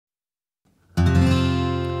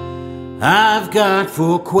I've got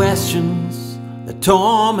 4 questions that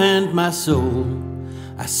torment my soul.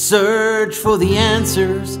 I search for the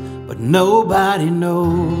answers, but nobody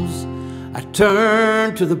knows. I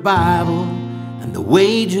turn to the Bible and the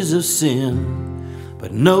wages of sin,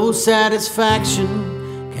 but no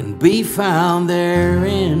satisfaction can be found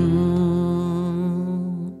therein.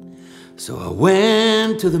 So I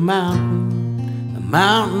went to the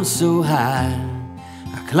mountain so high.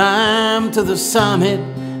 I climbed to the summit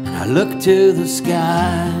and I looked to the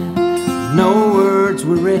sky. No words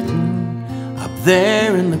were written up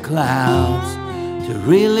there in the clouds to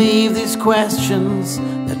relieve these questions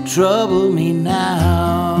that trouble me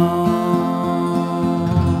now.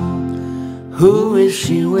 Who is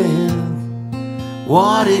she with?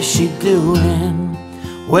 What is she doing?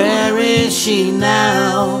 Where is she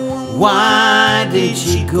now? Why did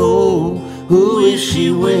she go? Who is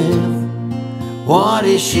she with? What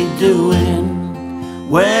is she doing?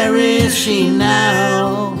 Where is she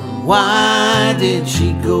now? Why did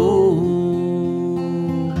she go?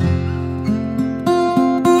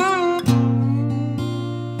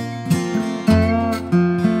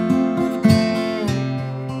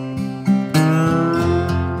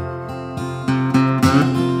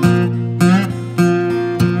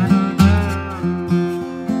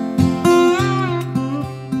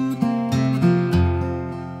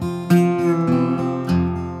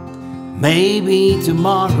 Maybe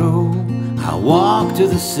tomorrow I'll walk to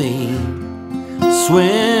the sea,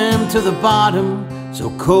 swim to the bottom,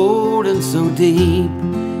 so cold and so deep,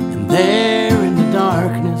 and there in the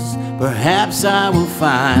darkness perhaps I will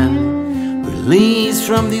find release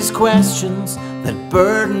from these questions that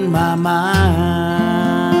burden my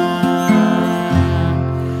mind.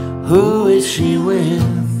 Who is she with?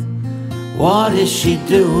 What is she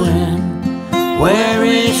doing? Where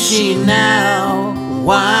is she now?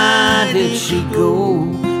 Why did she go?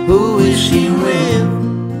 Who is she with?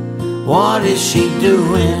 What is she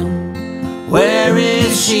doing? Where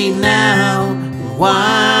is she now?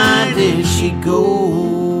 Why did